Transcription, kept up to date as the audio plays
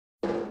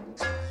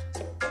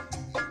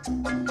Sonia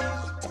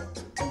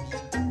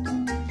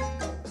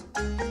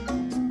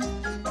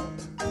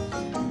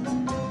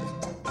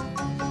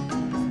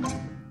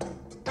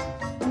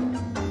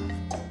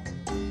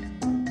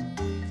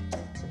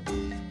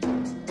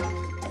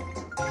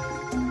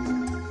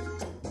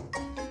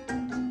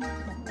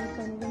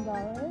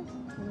Gonzales,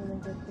 I'm a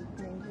linguistics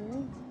major.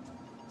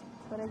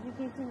 But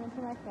education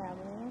into my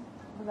family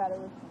was that it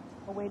was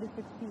a way to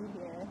succeed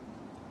here.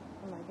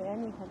 And like in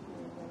any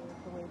country,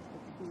 it's a way to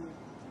succeed,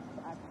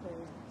 to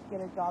actually get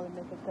a job and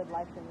make a good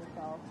life for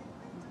yourself,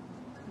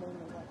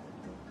 mainly like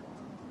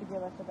to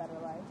give us a better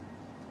life.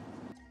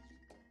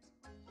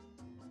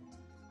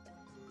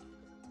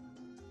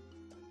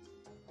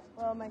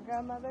 Well, my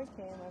grandmother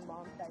came, my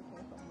mom's side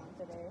came for a month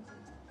today.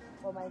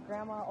 Well, my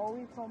grandma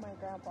always told my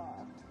grandpa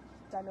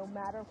that no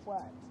matter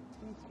what,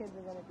 these kids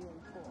are going to be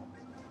in school.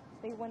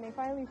 When they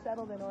finally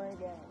settled in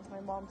Oregon, my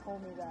mom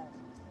told me that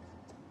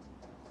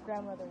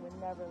grandmother would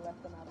never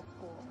let them out of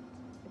school,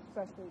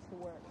 especially to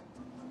work.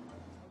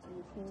 She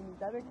was seeing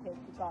these other kids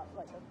who got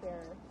like a fair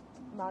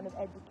amount of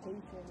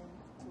education and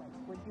like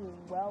were doing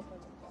well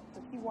for themselves. So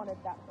she wanted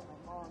that for my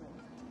mom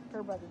and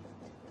her brothers and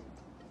sisters.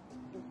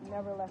 So she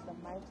never let them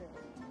migrate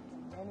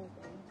in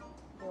anything.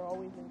 They were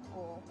always in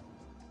school.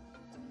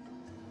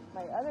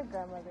 My other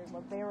grandmother,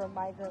 well, they were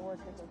migrant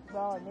workers as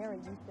well, and they were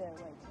used to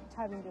like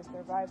having to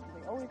survive, so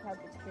they always had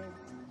the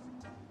kids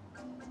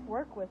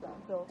work with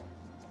them. So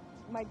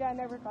my dad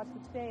never got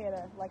to stay at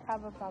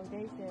have a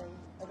foundation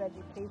of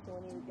education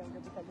when he was younger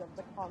because of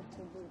the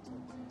constant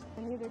movement.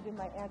 And neither did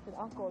my aunts and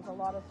uncles. A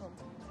lot of them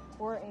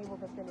weren't able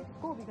to finish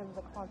school because of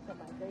the constant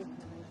migration.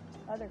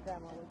 My other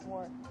grandma was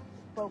more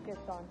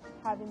focused on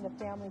having the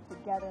family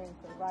together and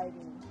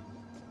surviving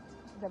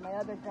than my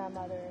other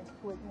grandmother,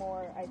 who was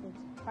more, I think,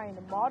 trying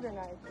to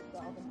modernize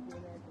herself into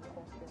the American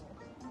culture.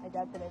 My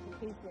dad said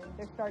education.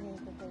 They're starting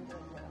to think that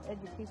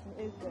education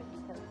is good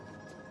because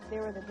they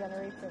were the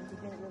generation who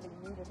didn't really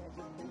need an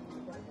education to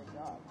get a good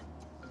job.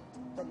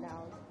 But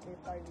now they're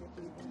starting to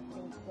see things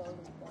change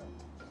slowly. So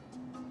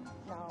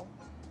now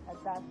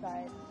at that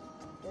side,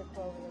 they're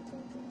slowly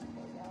changing.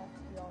 So yeah,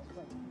 we all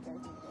like you guys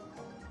need to go to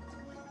college.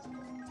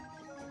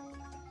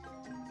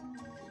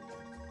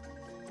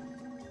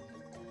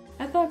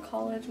 I thought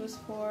college was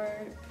for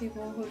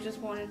people who just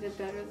wanted to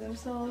better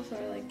themselves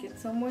or like get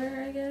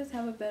somewhere, I guess,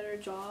 have a better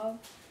job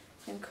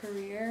and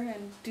career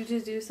and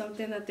do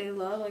something that they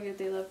love, like if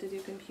they love to do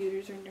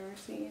computers or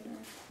nursing or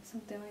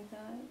something like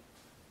that.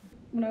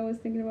 When I was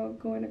thinking about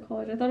going to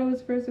college, I thought it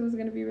was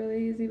going to be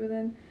really easy, but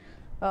then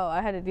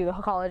I had to do the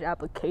college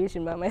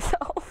application by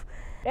myself.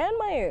 And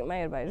my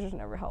advisors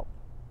never helped.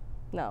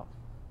 No.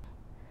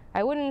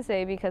 I wouldn't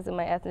say because of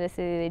my ethnicity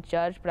they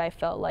judged, but I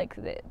felt like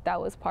that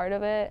was part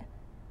of it.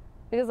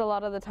 Because a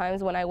lot of the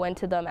times when I went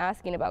to them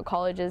asking about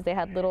colleges, they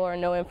had little or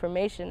no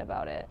information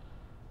about it.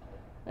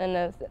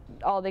 And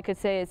all they could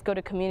say is go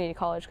to community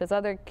college, because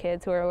other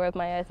kids who were with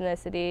my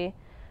ethnicity,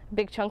 a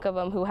big chunk of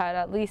them who had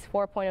at least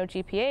 4.0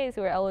 GPAs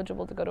who were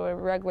eligible to go to a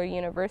regular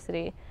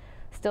university,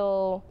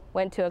 still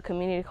went to a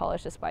community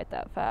college despite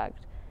that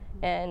fact.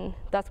 And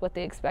that's what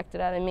they expected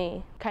out of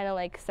me. Kind of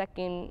like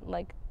second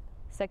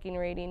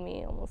rating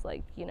me, almost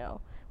like, you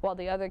know, while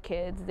the other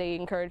kids, they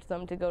encouraged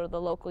them to go to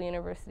the local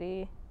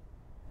university.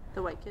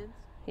 The white kids?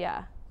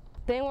 Yeah.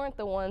 They weren't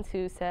the ones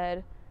who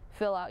said,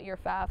 fill out your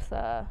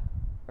FAFSA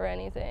or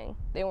anything.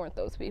 They weren't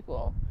those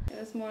people. it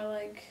was more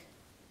like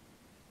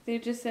they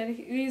just said,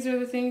 these are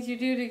the things you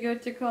do to go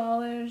to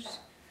college.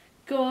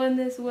 Go on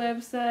this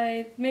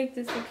website, make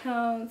this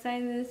account,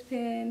 sign this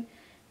PIN,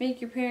 make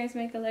your parents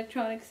make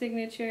electronic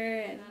signature,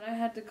 and I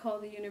had to call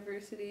the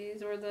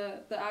universities or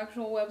the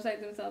actual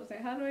website themselves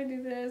saying, how do I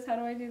do this, how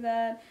do I do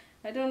that,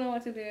 I don't know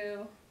what to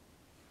do.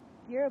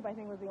 Gear Up, I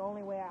think, was the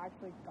only way I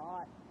actually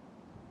got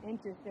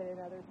interested in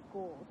other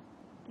schools.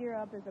 Gear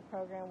Up is a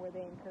program where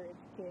they encourage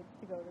kids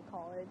to go to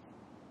college.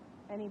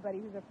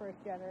 Anybody who's a first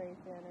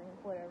generation or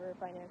whatever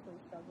financially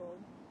struggled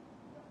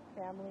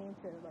family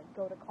to like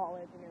go to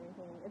college and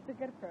everything. It's a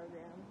good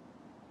program.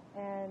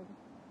 And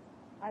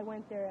I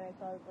went there and I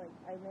saw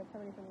I met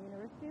somebody from the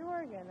University of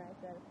Oregon and I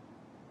said,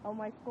 oh,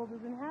 my school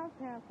doesn't have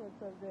pamphlets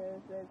of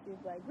this. And she's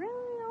like,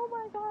 really? Oh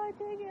my God,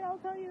 take it, I'll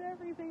tell you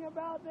everything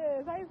about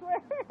this, I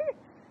swear.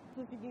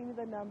 So she gave me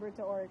the number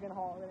to Oregon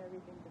Hall and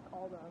everything to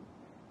call them.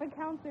 My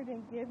counselor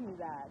didn't give me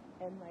that.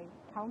 And my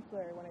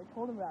counselor, when I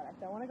told him about it, I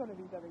said, I want to go to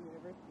these other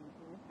universities.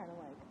 And he was kind of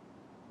like,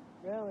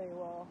 really?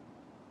 Well,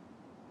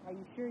 are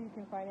you sure you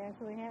can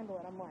financially handle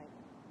it? I'm like,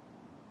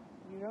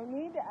 you don't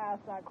need to ask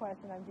that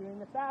question. I'm doing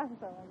the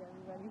FAFSA like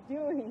everybody's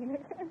doing.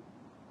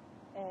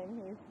 And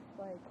he's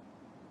like,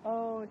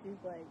 oh,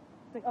 she's like,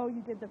 oh,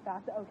 you did the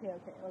FAFSA? Okay.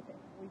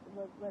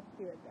 Let's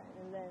do it then.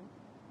 And then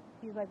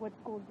he's like, what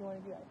schools do you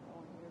want to do? I said,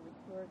 oh,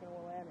 University of Oregon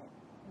Willamette.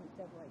 And he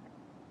said, like,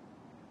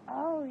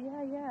 oh,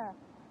 yeah.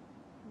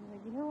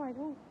 He's like,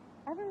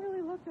 I haven't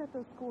really looked at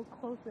those schools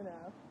close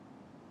enough.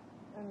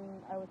 And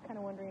I was kind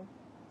of wondering,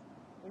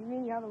 what do you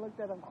mean you haven't looked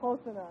at them close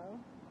enough?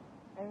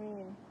 I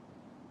mean,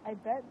 I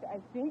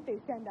think they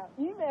send out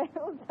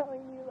emails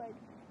telling you, like,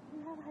 you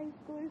have high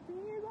school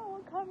seniors that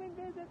will come and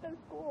visit the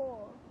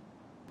school.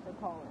 for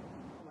college.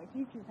 My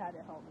teachers had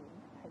to help me.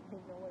 I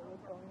didn't know what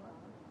was going on.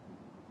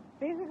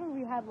 Basically,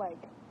 we had like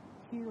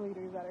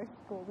cheerleaders at our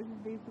school, which is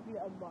basically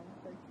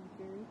amongst our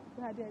teachers who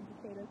had to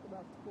educate us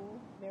about school.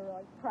 They were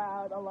like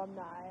proud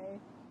alumni.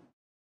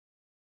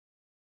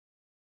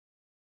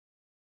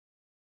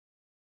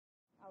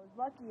 I was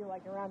lucky,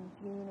 like around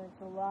June or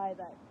July,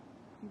 that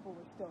people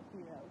were still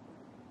here.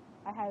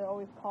 I had to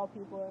always call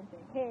people and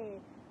say,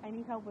 hey, I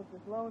need help with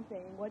this loan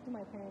thing. What do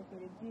my parents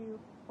need to do?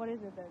 What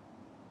is it that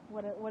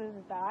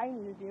I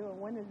need to do,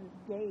 and when is this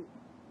date?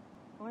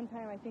 One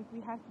time, I think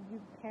we have to do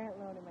the parent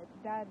loan, and my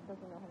dad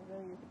doesn't know how to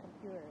really use a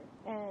computer.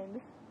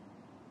 And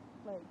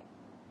like,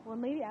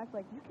 one lady asked,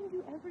 like, you can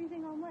do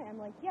everything online. I'm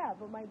like, yeah,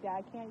 but my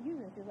dad can't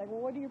use it. She's like,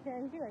 well, what do your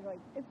parents do? I go,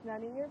 like, it's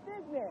none of your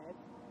business.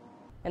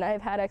 And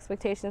I've had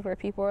expectations where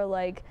people are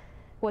like,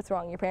 what's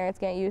wrong, your parents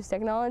can't use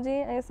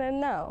technology? And I said,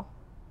 no.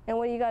 And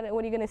what are you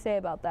going to say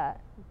about that?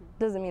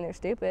 Doesn't mean they're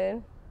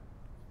stupid.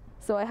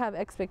 So I have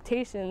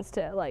expectations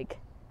to, like,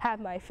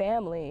 have my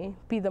family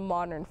be the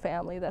modern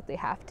family that they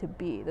have to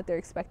be, that they're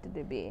expected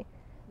to be.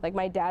 Like,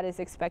 my dad is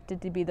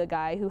expected to be the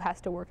guy who has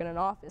to work in an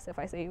office. If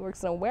I say he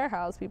works in a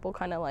warehouse, people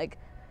kind of like,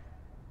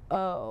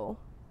 oh.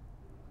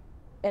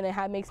 And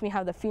it makes me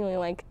have the feeling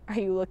like, are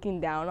you looking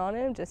down on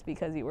him just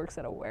because he works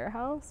at a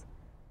warehouse?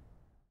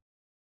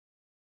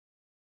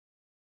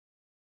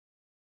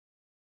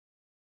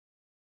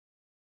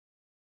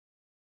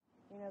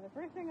 You know, the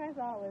first thing I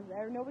thought was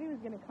nobody was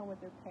going to come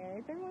with their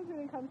parents. Everyone's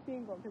going to come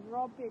single because we're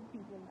all big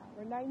people now.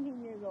 We're 19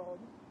 years old.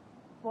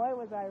 Boy,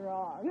 was I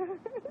wrong.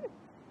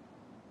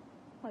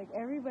 Like,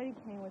 everybody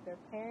came with their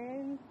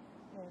parents,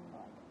 and,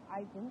 like,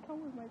 I didn't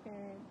come with my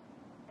parents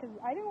because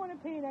I didn't want to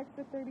pay an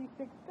extra $36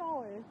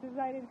 because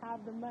I didn't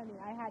have the money.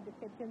 I had to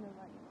pitch in the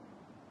money.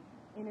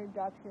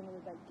 Introduction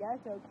was, I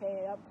guess,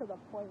 okay, up to the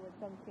point where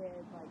some kid,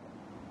 like,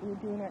 we were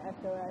doing our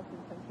SOS,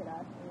 and some kid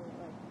asked me,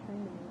 like,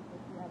 turned to me and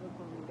said, do you have a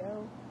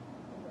burrito?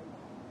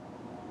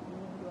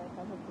 Do I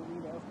have a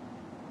burrito?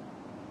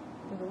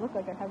 Does it look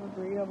like I have a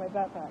burrito in my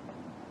backpack?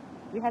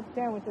 We had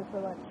sandwiches for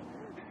lunch.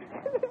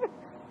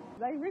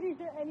 I'm pretty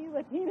sure any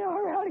Latino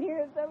around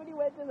here, if somebody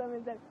went to them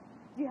and said,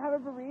 do you have a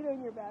burrito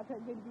in your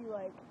backpack? They'd be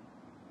like,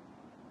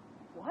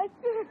 what?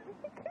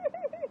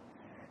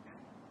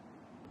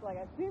 Like,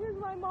 as soon as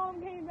my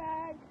mom came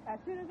back, as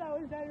soon as I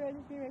was done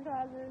registering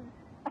classes,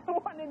 I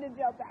wanted to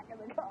jump back in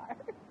the car.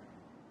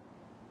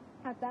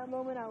 At that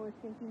moment, I was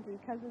thinking,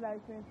 because of that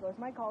experience, well, if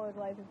my college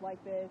life is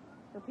like this,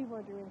 where people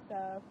are doing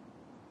stuff,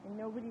 and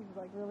nobody's,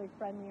 like, really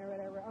friendly or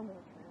whatever, I'm going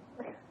to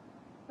transfer.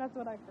 That's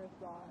what I first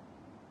thought.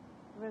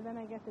 But then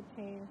I guess it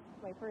changed.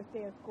 My first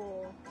day of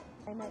school,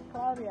 I met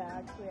Claudia,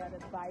 actually, at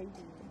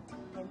Advising,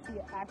 and she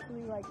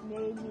actually, like,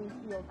 made me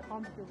feel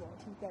comfortable.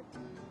 She said,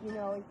 you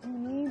know, if you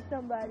need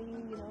somebody,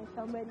 you know,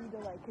 somebody to,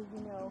 like, because,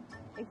 you know,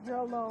 if you're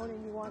alone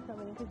and you want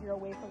somebody because you're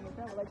away from your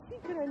family, like, she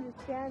could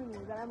understand me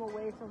that I'm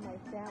away from my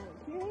family.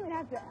 She didn't even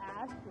have to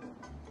ask me.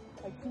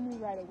 Like, she knew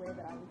right away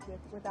that I was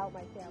just without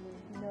my family.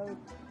 She knows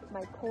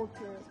my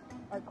culture.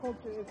 Our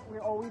culture is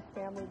we're always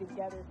family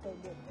together, so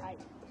we're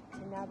tight.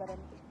 And now that I'm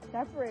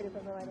separated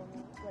from them, I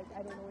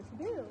don't know what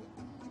to do.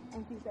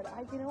 And she said,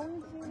 I can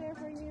always be there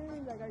for you.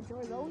 Like, our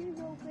door's always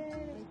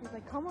open. And she's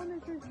like, come on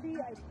this retreat.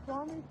 I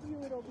promise you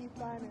it'll be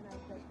fun. And I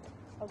said,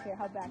 okay,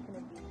 how bad can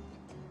it be?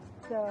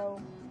 So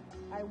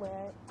I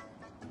went,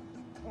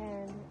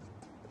 and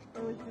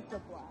it was just a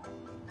blast.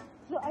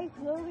 So I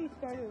slowly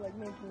started, like,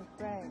 making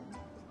friends.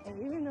 And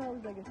even though it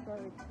was, like, a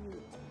short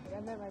retreat, I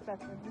met my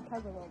best friend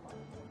because of Omar.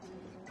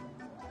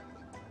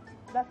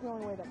 That's the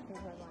only way that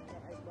changed my mind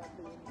that I love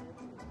the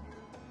university.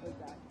 Was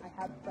that I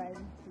had friends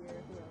here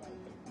who were,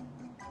 like,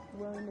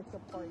 willing to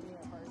support me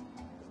at hard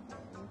times.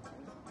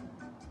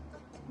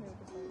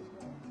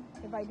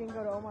 If I didn't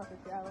go to Omar for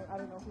sure, I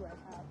don't know who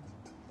I'd have.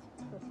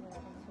 Personally, I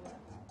don't